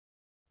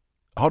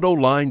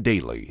AutoLine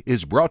Daily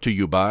is brought to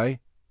you by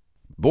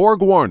Borg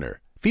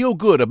Warner, feel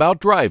good about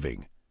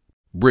driving.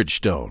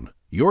 Bridgestone,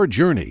 your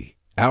journey,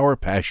 our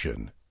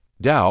passion.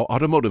 Dow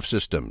Automotive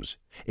Systems,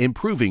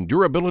 improving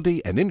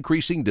durability and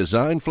increasing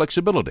design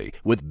flexibility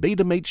with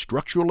Betamate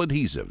structural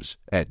adhesives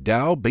at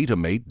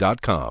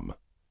dowbetamate.com.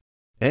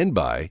 And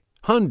by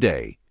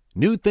Hyundai,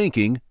 new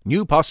thinking,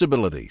 new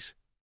possibilities.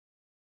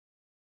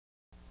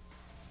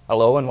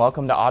 Hello and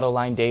welcome to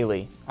AutoLine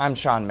Daily. I'm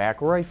Sean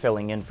McElroy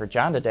filling in for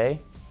John today.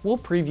 We'll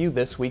preview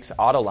this week's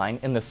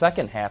AutoLine in the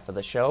second half of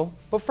the show,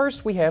 but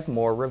first we have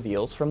more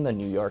reveals from the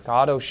New York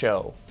Auto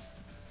Show.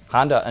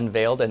 Honda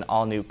unveiled an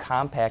all-new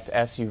compact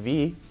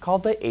SUV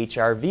called the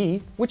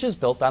HR-V, which is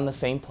built on the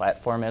same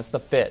platform as the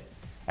Fit.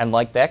 And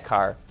like that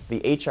car,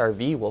 the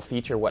HR-V will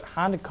feature what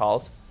Honda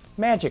calls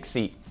Magic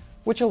Seat,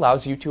 which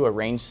allows you to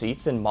arrange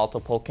seats in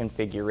multiple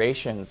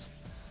configurations.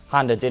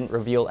 Honda didn't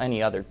reveal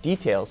any other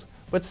details,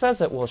 but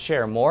says it will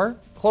share more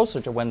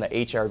closer to when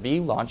the HR-V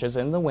launches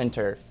in the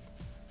winter.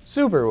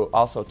 Subaru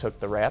also took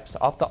the wraps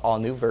off the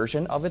all-new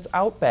version of its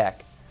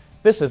Outback.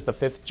 This is the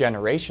 5th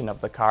generation of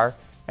the car,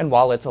 and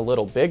while it's a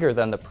little bigger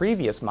than the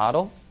previous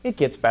model, it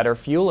gets better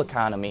fuel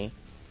economy.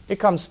 It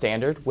comes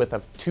standard with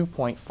a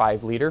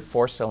 2.5-liter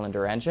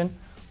 4-cylinder engine,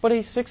 but a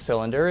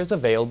 6-cylinder is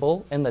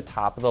available in the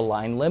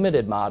top-of-the-line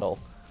limited model.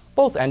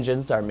 Both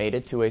engines are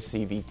mated to a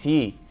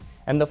CVT,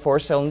 and the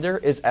 4-cylinder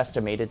is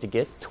estimated to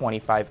get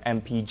 25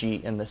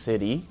 mpg in the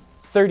city,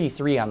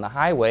 33 on the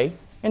highway,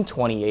 and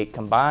 28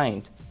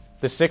 combined.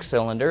 The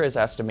 6-cylinder is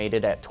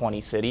estimated at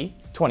 20 city,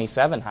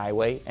 27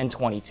 highway, and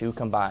 22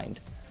 combined.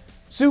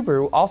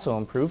 Subaru also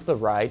improved the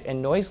ride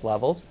and noise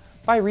levels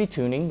by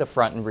retuning the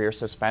front and rear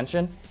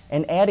suspension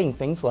and adding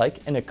things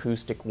like an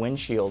acoustic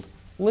windshield,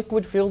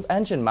 liquid-filled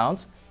engine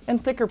mounts,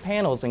 and thicker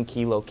panels in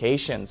key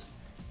locations.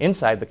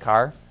 Inside the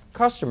car,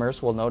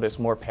 customers will notice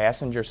more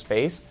passenger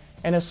space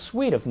and a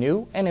suite of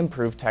new and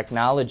improved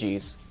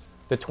technologies.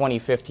 The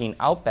 2015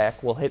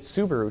 Outback will hit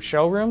Subaru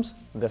showrooms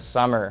this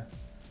summer.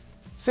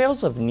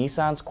 Sales of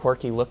Nissan's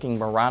quirky-looking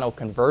Murano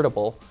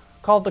convertible,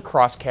 called the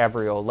Cross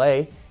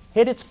Cabriolet,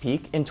 hit its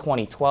peak in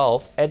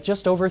 2012 at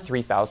just over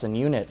 3,000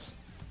 units.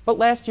 But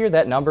last year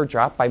that number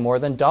dropped by more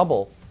than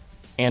double.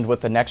 And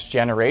with the next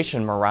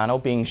generation Murano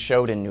being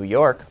showed in New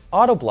York,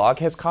 Autoblog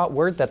has caught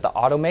word that the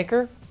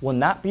automaker will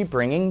not be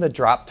bringing the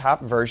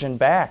drop-top version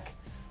back.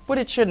 But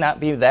it should not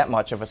be that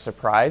much of a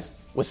surprise.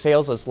 With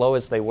sales as low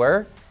as they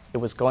were, it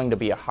was going to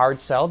be a hard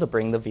sell to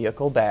bring the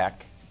vehicle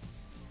back.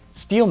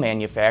 Steel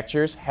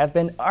manufacturers have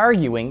been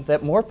arguing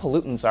that more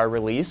pollutants are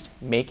released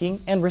making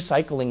and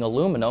recycling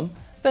aluminum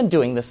than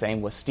doing the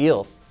same with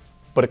steel.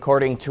 But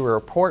according to a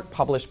report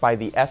published by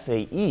the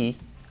SAE,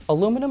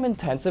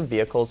 aluminum-intensive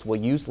vehicles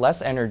will use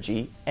less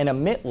energy and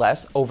emit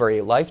less over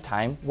a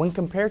lifetime when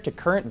compared to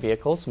current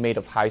vehicles made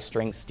of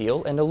high-strength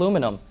steel and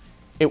aluminum.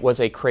 It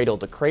was a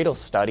cradle-to-cradle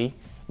study,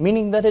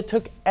 meaning that it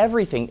took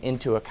everything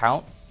into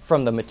account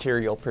from the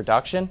material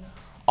production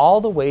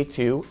all the way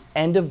to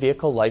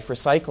end-of-vehicle life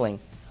recycling,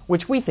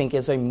 which we think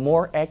is a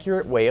more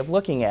accurate way of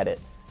looking at it.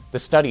 The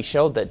study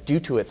showed that due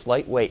to its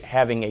lightweight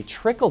having a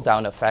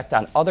trickle-down effect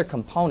on other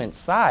component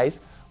size,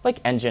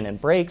 like engine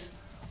and brakes,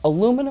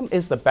 aluminum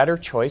is the better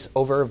choice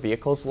over a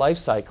vehicle's life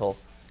cycle.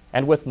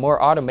 And with more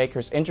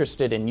automakers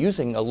interested in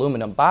using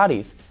aluminum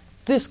bodies,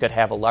 this could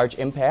have a large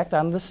impact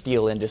on the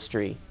steel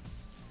industry.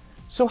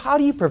 So how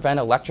do you prevent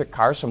electric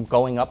cars from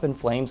going up in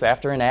flames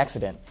after an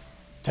accident?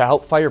 To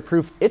help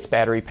fireproof its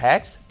battery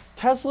packs,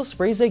 Tesla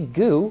sprays a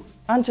goo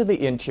onto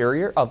the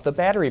interior of the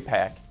battery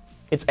pack.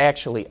 It's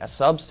actually a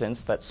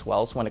substance that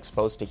swells when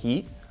exposed to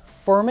heat,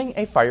 forming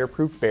a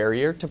fireproof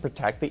barrier to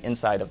protect the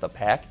inside of the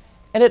pack,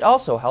 and it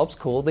also helps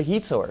cool the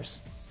heat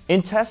source.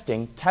 In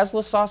testing,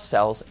 Tesla saw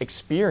cells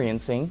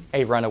experiencing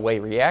a runaway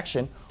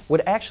reaction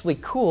would actually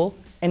cool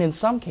and in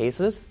some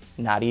cases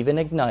not even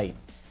ignite.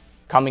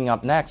 Coming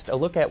up next, a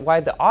look at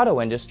why the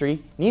auto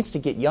industry needs to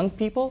get young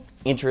people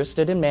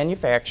interested in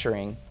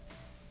manufacturing.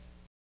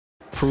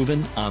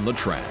 Proven on the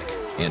track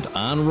and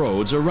on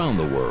roads around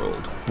the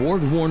world,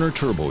 Borg Warner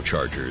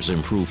turbochargers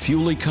improve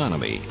fuel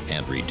economy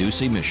and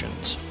reduce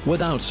emissions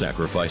without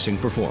sacrificing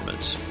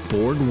performance.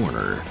 Borg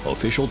Warner,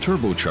 official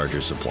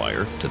turbocharger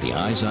supplier to the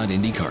Izod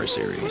IndyCar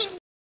Series.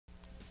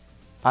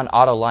 On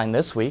AutoLine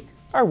this week,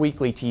 our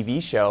weekly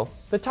TV show,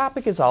 the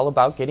topic is all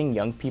about getting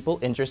young people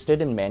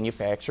interested in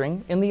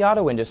manufacturing in the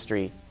auto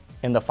industry.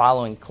 In the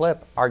following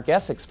clip, our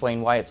guests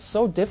explain why it's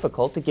so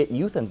difficult to get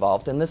youth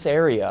involved in this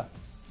area.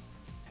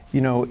 You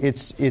know,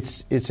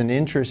 it's an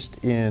interest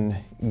in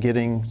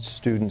getting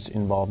students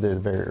involved at a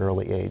very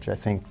early age. I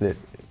think that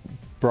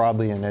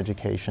broadly in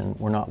education,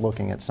 we're not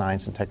looking at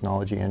science and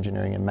technology,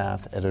 engineering and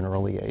math at an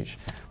early age.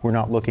 We're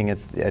not looking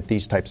at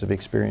these types of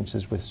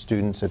experiences with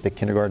students at the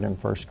kindergarten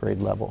and first grade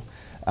level.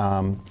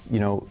 You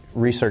know,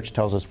 research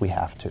tells us we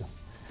have to.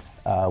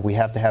 We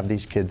have to have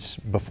these kids,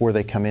 before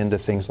they come into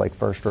things like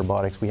FIRST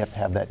Robotics, we have to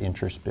have that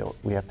interest built.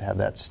 We have to have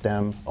that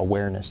STEM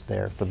awareness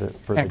there for the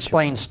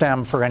Explain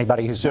STEM for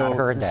anybody who's not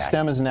heard that.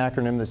 STEM is an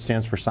acronym that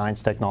stands for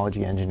Science,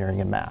 Technology,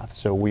 Engineering, and Math.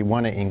 So we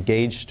want to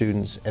engage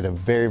students at a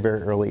very,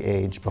 very early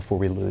age before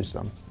we lose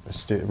them.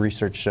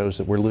 Research shows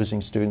that we're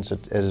losing students at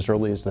as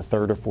early as the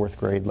 3rd or 4th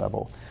grade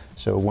level.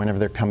 So whenever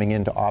they're coming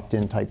into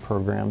opt-in type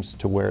programs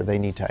to where they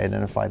need to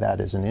identify that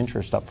as an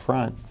interest up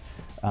front,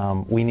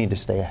 we need to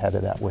stay ahead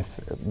of that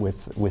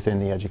within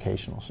the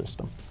educational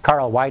system.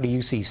 Carl, why do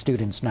you see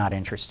students not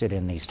interested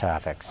in these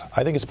topics?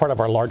 I think it's part of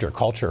our larger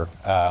culture.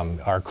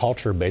 Our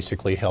culture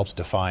basically helps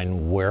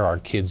define where our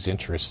kids'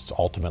 interests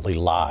ultimately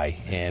lie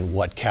and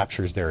what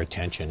captures their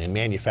attention. And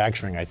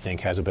manufacturing, I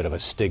think, has a bit of a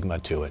stigma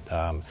to it.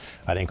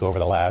 I think over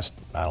the last,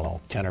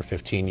 10 or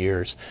 15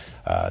 years,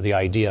 the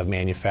idea of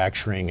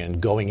manufacturing and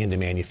going into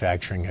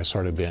manufacturing has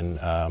sort of been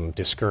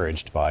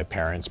discouraged by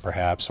parents,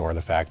 perhaps, or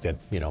the fact that,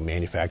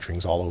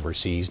 manufacturing's all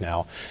overseas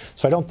now.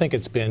 So I don't think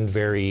it's been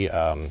very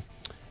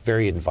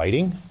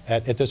inviting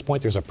at this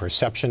point. There's a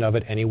perception of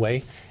it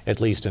anyway, at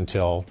least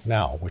until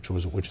now, which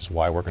is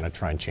why we're going to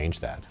try and change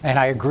that. And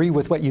I agree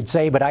with what you'd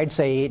say, but I'd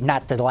say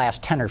not the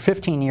last 10 or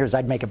 15 years,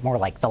 I'd make it more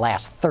like the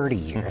last 30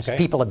 years. Okay.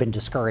 People have been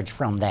discouraged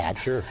from that.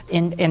 Sure.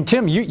 And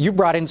Tim, you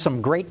brought in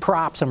some great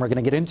props, and we're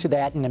going to get into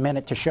that in a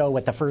minute to show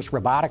what the FIRST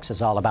Robotics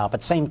is all about,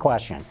 but same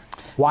question.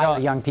 Why are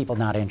young people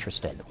not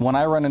interested? When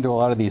I run into a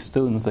lot of these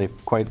students, they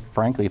quite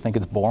frankly think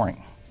it's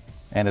boring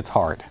and it's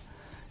hard.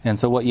 And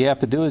so what you have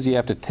to do is you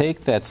have to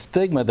take that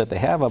stigma that they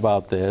have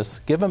about this,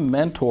 give them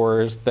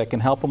mentors that can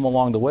help them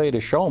along the way to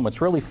show them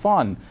it's really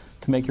fun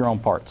to make your own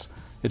parts.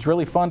 It's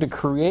really fun to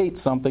create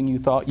something you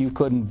thought you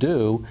couldn't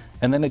do,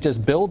 and then it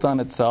just builds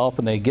on itself,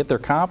 and they get their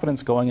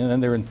confidence going, and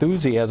then their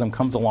enthusiasm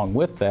comes along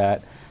with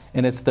that.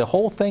 And it's the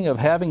whole thing of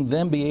having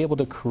them be able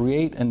to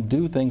create and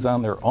do things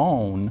on their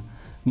own,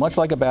 much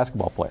like a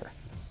basketball player.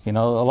 A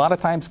lot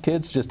of times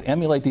kids just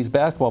emulate these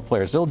basketball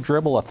players. They'll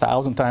dribble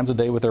 1,000 times a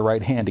day with their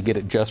right hand to get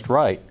it just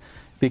right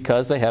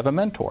because they have a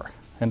mentor.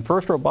 And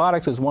FIRST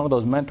Robotics is one of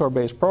those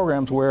mentor-based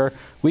programs where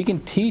we can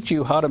teach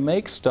you how to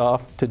make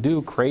stuff to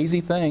do crazy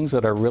things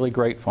that are really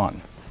great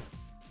fun.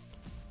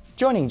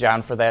 Joining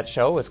John for that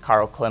show is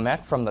Carl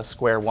Klimek from the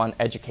Square One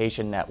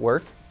Education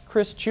Network,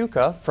 Chris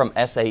Chuka from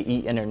SAE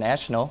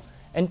International,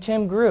 and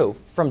Tim Grew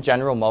from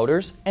General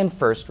Motors and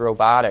FIRST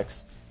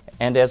Robotics.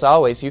 And as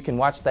always, you can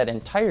watch that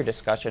entire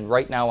discussion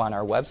right now on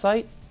our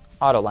website,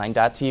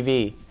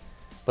 Autoline.tv.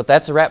 But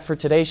that's a wrap for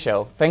today's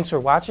show. Thanks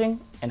for watching,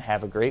 and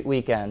have a great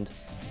weekend.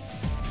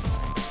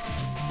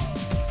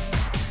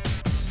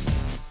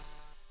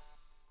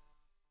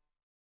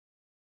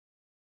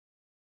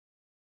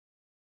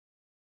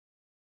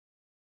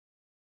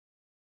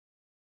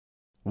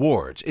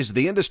 Wards is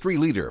the industry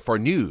leader for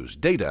news,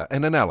 data,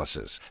 and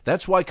analysis.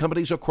 That's why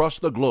companies across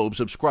the globe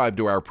subscribe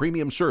to our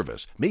premium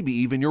service, maybe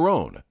even your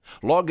own.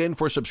 Log in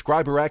for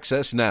subscriber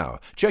access now.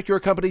 Check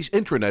your company's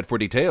intranet for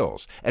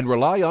details, and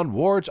rely on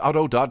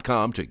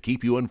wardsauto.com to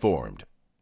keep you informed.